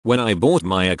When I bought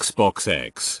my Xbox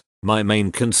X, my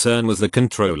main concern was the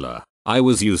controller. I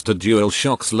was used to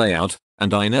DualShock's layout,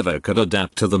 and I never could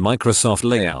adapt to the Microsoft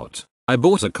layout. I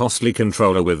bought a costly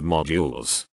controller with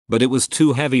modules, but it was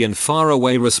too heavy and far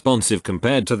away responsive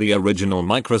compared to the original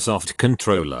Microsoft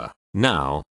controller.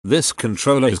 Now, this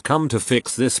controller has come to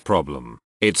fix this problem.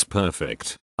 It's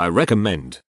perfect. I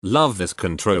recommend. Love this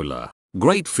controller.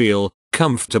 Great feel,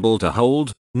 comfortable to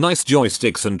hold, nice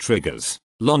joysticks and triggers.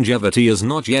 Longevity is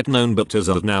not yet known, but as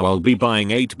of now I'll be buying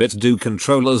 8BitDo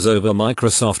controllers over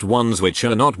Microsoft ones, which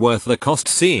are not worth the cost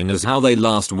seeing as how they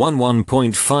last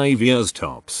 1.5 years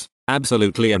tops.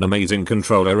 Absolutely an amazing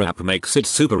controller. App makes it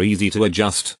super easy to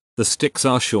adjust. The sticks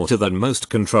are shorter than most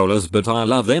controllers, but I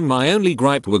love them. My only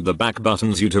gripe with the back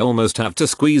buttons, you'd almost have to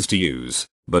squeeze to use.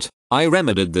 But I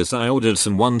remedied this. I ordered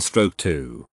some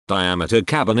 1/2 diameter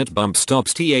cabinet bump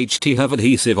stops THT have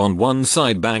adhesive on one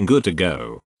side. Bang, good to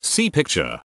go. See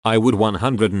picture. I would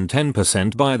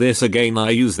 110% buy this again. I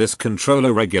use this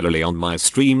controller regularly on my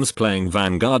streams playing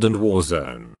Vanguard and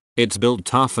Warzone. It's built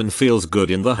tough and feels good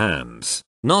in the hands.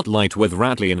 Not light with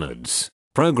rattly innards.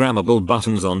 Programmable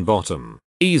buttons on bottom.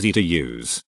 Easy to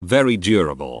use. Very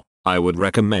durable. I would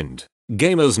recommend.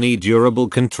 Gamers need durable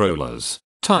controllers.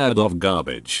 Tired of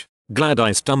garbage. Glad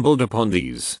I stumbled upon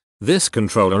these. This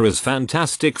controller is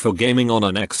fantastic for gaming on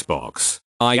an Xbox.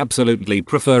 I absolutely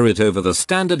prefer it over the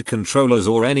standard controllers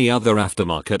or any other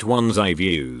aftermarket ones I've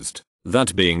used.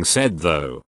 That being said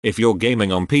though, if you're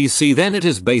gaming on PC, then it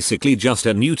is basically just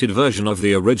a neutered version of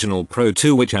the original Pro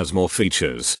 2, which has more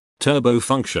features, turbo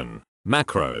function,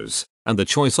 macros, and the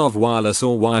choice of wireless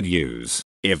or wired use.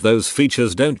 If those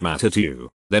features don't matter to you,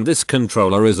 then this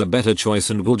controller is a better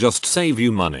choice and will just save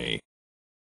you money.